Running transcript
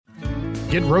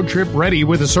Get road trip ready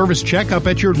with a service checkup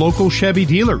at your local Chevy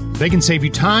dealer. They can save you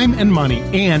time and money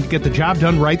and get the job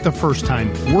done right the first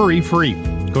time, worry-free.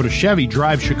 Go to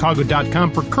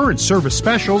ChevyDriveChicago.com for current service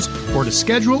specials or to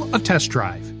schedule a test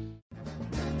drive.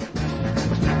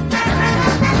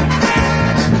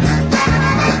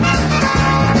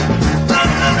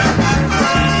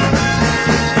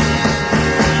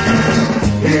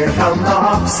 Here come the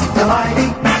Hawks, the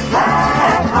mighty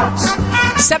Blackhawks.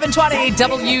 720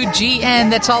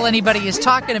 WGN. That's all anybody is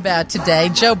talking about today.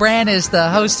 Joe Brand is the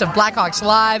host of Blackhawks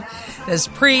Live. Does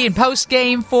pre and post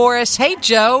game for us. Hey,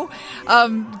 Joe,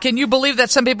 can you believe that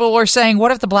some people were saying,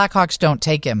 what if the Blackhawks don't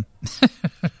take him?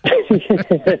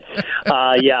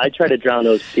 Yeah, I try to drown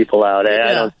those people out.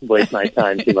 I don't waste my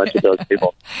time too much with those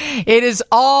people. It is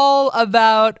all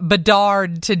about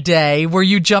Bedard today. Were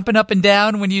you jumping up and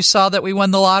down when you saw that we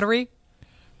won the lottery?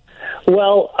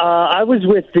 Well, I was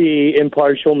with the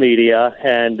impartial media,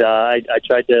 and I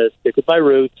tried to stick with my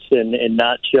roots and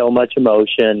not show much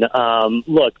emotion.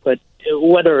 Look, but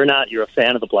whether or not you're a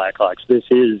fan of the Blackhawks, this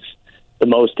is the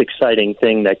most exciting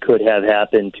thing that could have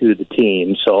happened to the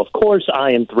team. So, of course,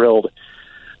 I am thrilled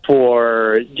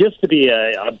for just to be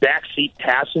a backseat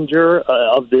passenger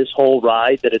of this whole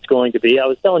ride that it's going to be. I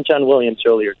was telling John Williams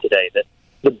earlier today that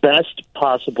the best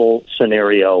possible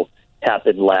scenario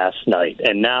happened last night.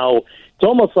 And now it's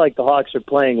almost like the Hawks are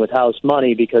playing with house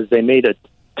money because they made a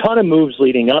ton of moves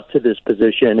leading up to this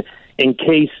position in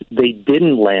case they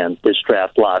didn't land this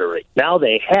draft lottery. Now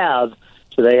they have,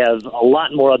 so they have a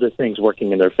lot more other things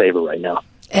working in their favor right now.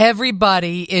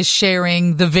 Everybody is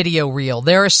sharing the video reel.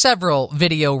 There are several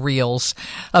video reels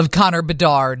of Connor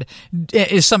Bedard.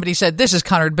 As somebody said, this is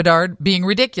Connor Bedard being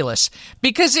ridiculous.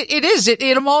 Because it is.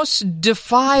 It almost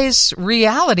defies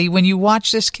reality when you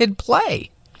watch this kid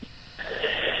play.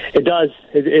 It does.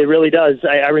 It really does.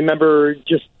 I remember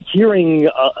just hearing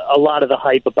a lot of the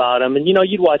hype about him. And, you know,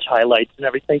 you'd watch highlights and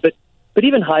everything. But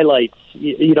even highlights,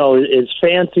 you know, as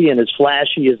fancy and as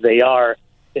flashy as they are,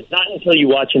 it's not until you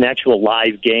watch an actual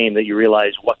live game that you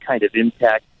realize what kind of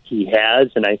impact he has.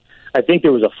 And I think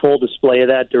there was a full display of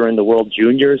that during the World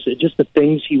Juniors. Just the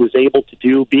things he was able to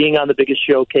do, being on the biggest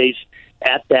showcase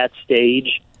at that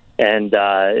stage and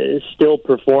still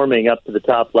performing up to the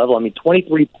top level. I mean,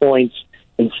 23 points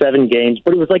in 7 games,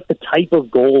 but it was like the type of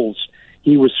goals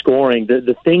he was scoring,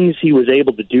 the things he was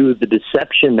able to do, the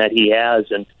deception that he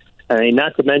has, and I mean,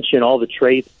 not to mention all the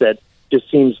traits that just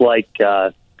seems like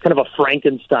kind of a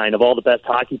Frankenstein of all the best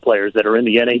hockey players that are in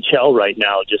the NHL right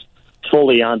now, just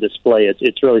fully on display.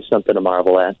 It's really something to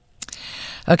marvel at.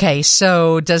 Okay,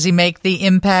 so does he make the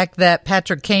impact that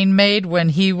Patrick Kane made when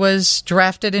he was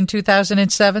drafted in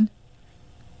 2007?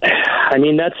 I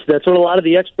mean, that's what a lot of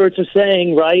the experts are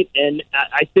saying, right? And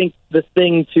I think the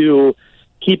thing to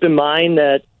keep in mind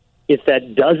that if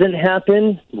that doesn't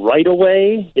happen right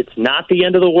away, it's not the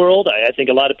end of the world. I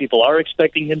think a lot of people are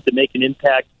expecting him to make an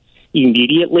impact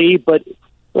immediately, but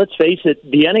let's face it,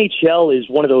 the NHL is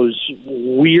one of those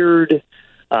weird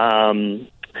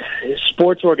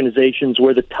sports organizations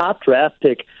where the top draft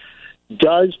pick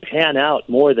does pan out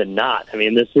more than not. I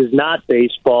mean, this is not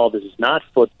baseball. This is not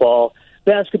football.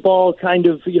 Basketball, kind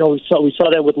of, you know, we saw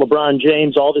that with LeBron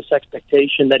James, all this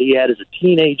expectation that he had as a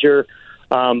teenager.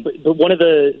 But one of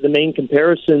the main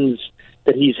comparisons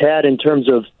that he's had in terms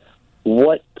of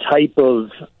what type of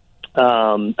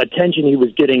attention he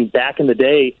was getting back in the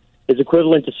day is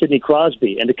equivalent to Sidney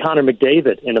Crosby and to Connor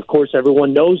McDavid. And, of course,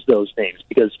 everyone knows those names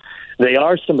because they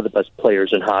are some of the best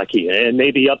players in hockey and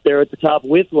maybe up there at the top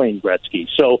with Wayne Gretzky.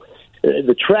 So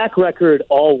the track record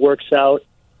all works out,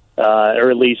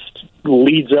 or at least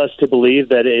leads us to believe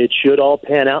that it should all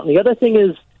pan out. And the other thing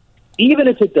is, even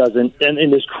if it doesn't, and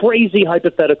in this crazy,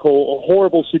 hypothetical,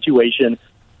 horrible situation,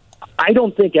 I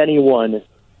don't think anyone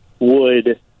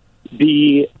would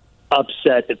be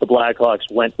upset if the Blackhawks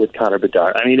went with Connor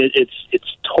Bedard. I mean,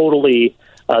 it's totally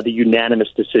the unanimous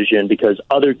decision because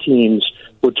other teams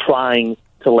were trying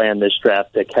to land this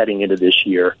draft pick heading into this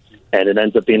year, and it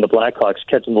ends up being the Blackhawks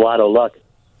catching the lotto luck.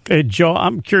 Hey, Joe,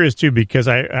 I'm curious, too, because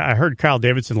I heard Kyle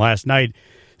Davidson last night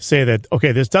say that,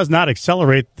 okay, this does not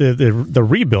accelerate the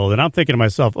rebuild. And I'm thinking to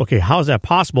myself, okay, how is that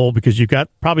possible? Because you've got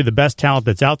probably the best talent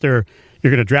that's out there.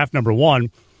 You're going to draft number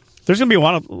one. There's going to be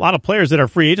a lot of players that are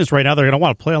free agents right now that are going to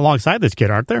want to play alongside this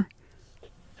kid, aren't there?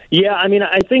 Yeah, I mean,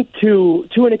 I think to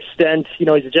an extent, you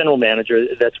know, he's a general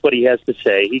manager. That's what he has to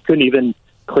say. He couldn't even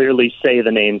clearly say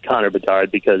the name Connor Bedard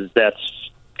because that's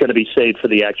going to be saved for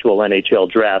the actual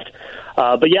NHL draft.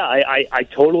 But yeah, I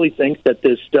totally think that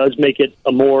this does make it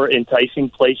a more enticing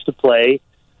place to play.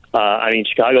 I mean,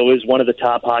 Chicago is one of the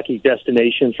top hockey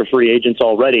destinations for free agents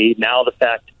already. Now the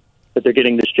fact that they're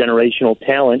getting this generational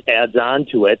talent adds on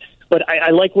to it. But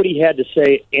I like what he had to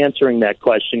say answering that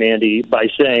question, Andy, by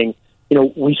saying,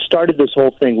 we started this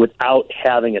whole thing without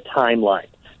having a timeline.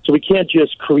 So we can't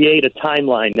just create a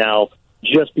timeline now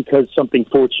just because something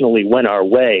fortunately went our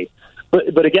way.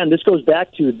 But again, this goes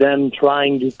back to them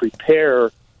trying to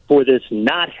prepare for this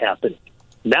not happening.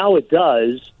 Now it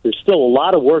does. There's still a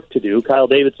lot of work to do. Kyle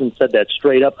Davidson said that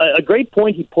straight up. A great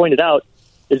point he pointed out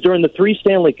is during the 3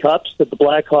 Stanley Cups that the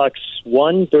Blackhawks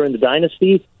won during the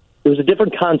dynasty, there was a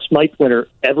different Conn Smythe winner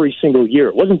every single year.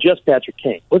 It wasn't just Patrick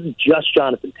Kane. It wasn't just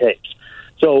Jonathan Toews.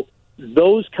 So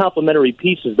those complementary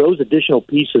pieces, those additional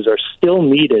pieces are still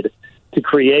needed to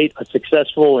create a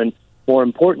successful and, more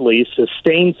importantly,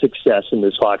 sustained success in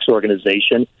this Hawks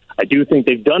organization. I do think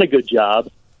they've done a good job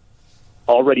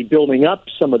already building up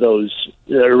some of those,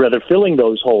 or rather filling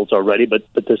those holes already, but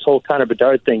this whole Connor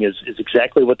Bedard thing is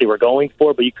exactly what they were going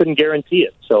for, but you couldn't guarantee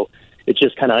it. So it's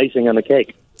just kind of icing on the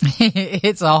cake.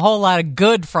 It's a whole lot of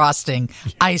good frosting.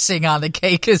 Icing on the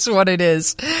cake is what it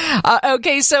is.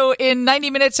 Okay, so in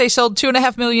 90 minutes, they sold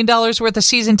 $2.5 million worth of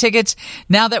season tickets.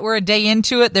 Now that we're a day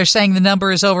into it, they're saying the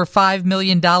number is over $5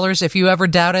 million. If you ever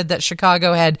doubted that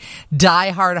Chicago had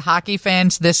diehard hockey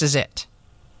fans, this is it.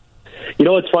 You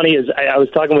know what's funny is I was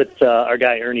talking with our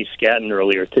guy Ernie Scatton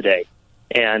earlier today,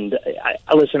 and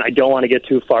listen, I don't want to get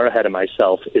too far ahead of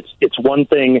myself. It's one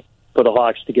thing for the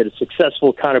Hawks to get a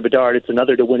successful Connor Bedard. It's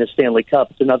another to win a Stanley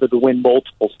Cup. It's another to win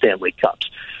multiple Stanley Cups.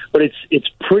 But it's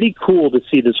pretty cool to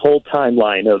see this whole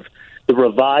timeline of the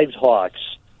revived Hawks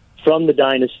from the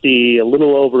dynasty a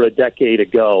little over a decade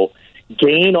ago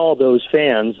gain all those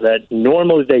fans that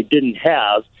normally they didn't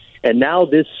have, and now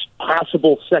this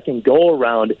possible second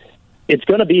go-around, it's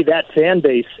going to be that fan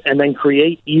base and then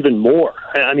create even more.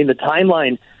 I mean, the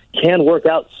timeline can work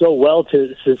out so well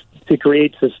to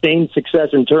create sustained success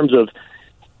in terms of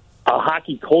a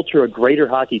hockey culture, a greater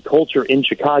hockey culture in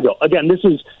Chicago. Again, this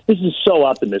is so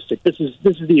optimistic. This is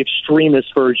the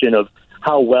extremist version of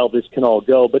how well this can all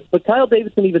go. But Kyle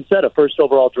Davidson even said a first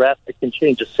overall draft pick can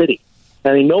change a city.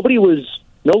 I mean, no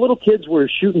little kids were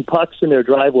shooting pucks in their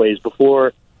driveways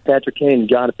before Patrick Kane and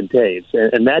Jonathan Toews,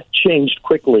 and that changed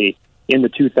quickly in the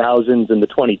 2000s and the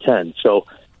 2010s. So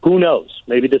who knows?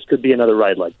 Maybe this could be another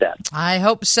ride like that. I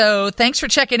hope so. Thanks for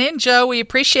checking in, Joe. We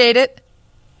appreciate it.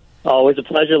 Always a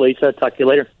pleasure, Lisa. Talk to you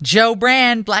later. Joe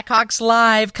Brand, Blackhawks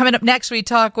Live. Coming up next, we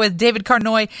talk with David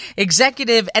Carnoy,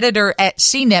 executive editor at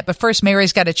CNET. But first,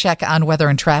 Mary's got to check on weather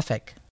and traffic.